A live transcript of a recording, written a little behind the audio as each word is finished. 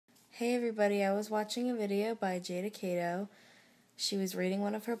Hey everybody, I was watching a video by Jayda. She was reading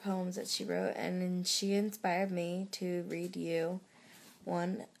one of her poems that she wrote, and she inspired me to read you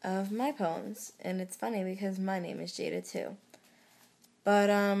one of my poems. And it's funny because my name is Jayda too. But,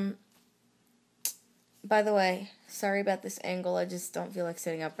 by the way, sorry about this angle, I just don't feel like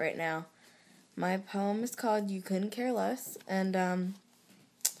sitting up right now. My poem is called You Couldn't Care Less, and,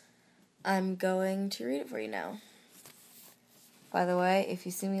 I'm going to read it for you now. By the way, if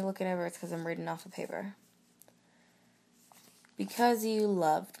you see me looking over, it's because I'm reading off a paper. Because you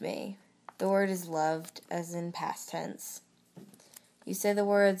loved me. The word is loved, as in past tense. You say the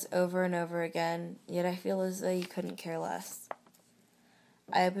words over and over again, yet I feel as though you couldn't care less.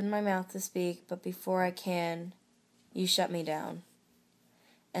 I open my mouth to speak, but before I can, you shut me down.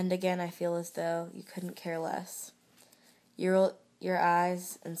 And again I feel as though you couldn't care less. You roll your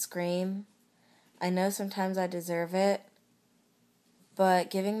eyes and scream. I know sometimes I deserve it,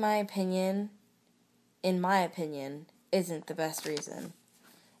 but giving my opinion, in my opinion, isn't the best reason.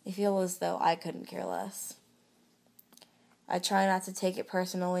 I feel as though I couldn't care less. I try not to take it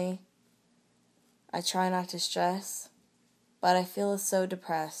personally. I try not to stress, but I feel so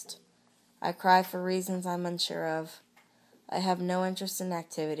depressed. I cry for reasons I'm unsure of. I have no interest in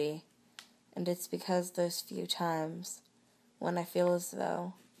activity, and it's because those few times when I feel as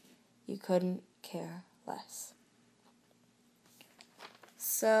though you couldn't care less.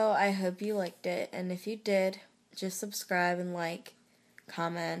 So I hope you liked it, and if you did, just subscribe and like,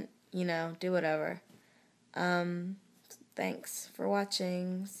 comment, do whatever. Thanks for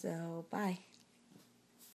watching, so bye.